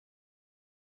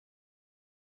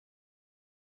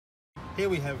Here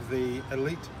we have the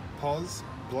Elite POS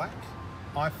Black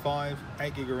i5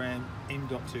 8GB RAM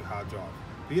M.2 hard drive.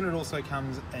 The unit also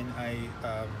comes in a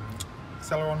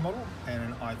Celeron model and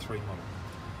an i3 model.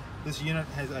 This unit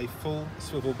has a full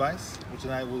swivel base, which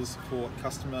enables for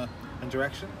customer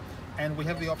interaction, and we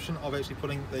have the option of actually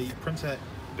putting the printer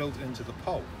built into the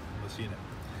pole in this unit.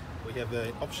 We have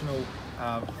the optional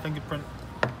fingerprint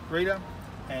reader,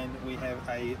 and we have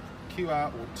a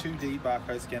QR or 2D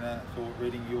barcode scanner for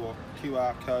reading your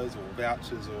QR codes or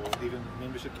vouchers or even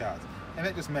membership cards, and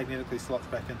that just magnetically slots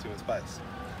back into its base.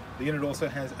 The unit also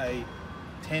has a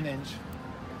 10-inch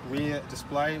rear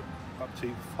display up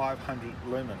to 500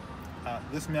 lumen.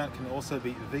 This mount can also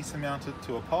be VESA mounted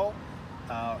to a pole,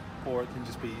 or it can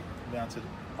just be mounted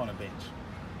on a bench.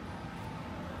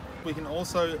 We can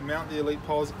also mount the Elite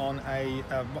POS on a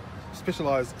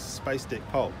specialised space deck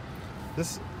pole.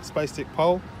 This space deck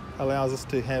pole allows us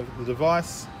to have the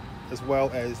device as well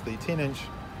as the 10-inch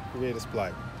rear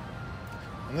display.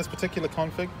 In this particular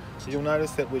config, you'll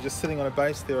notice that we're just sitting on a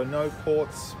base. There are no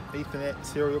ports, Ethernet,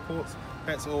 serial ports.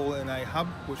 That's all in a hub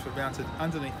which we've mounted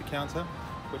underneath the counter,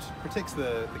 which protects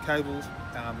the cables,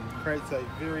 creates a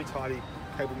very tidy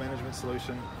cable management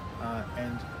solution,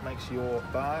 and makes your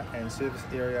bar and service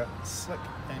area slick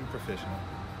and professional.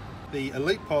 The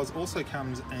Elite POS also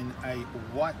comes in a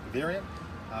white variant.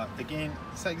 Again,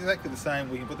 it's exactly the same.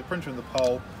 We can put the printer in the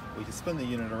pole, we can spin the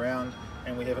unit around,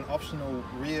 and we have an optional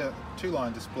rear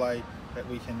two-line display that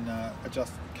we can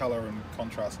adjust colour and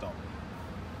contrast on.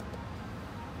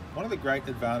 One of the great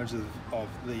advantages of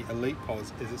the Elite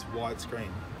POS is its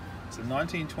widescreen. It's a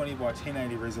 1920 by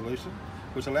 1080 resolution,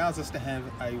 which allows us to have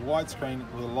a widescreen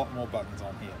with a lot more buttons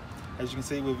on here. As you can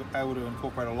see, we're able to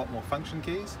incorporate a lot more function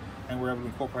keys, and we're able to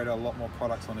incorporate a lot more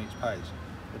products on each page.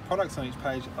 The products on each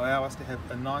page allow us to have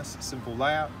a nice simple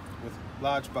layout with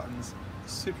large buttons,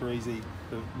 super easy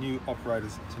for new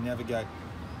operators to navigate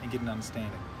and get an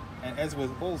understanding. And as with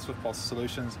all SwiftPOS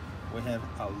solutions, we have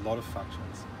a lot of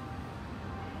functions.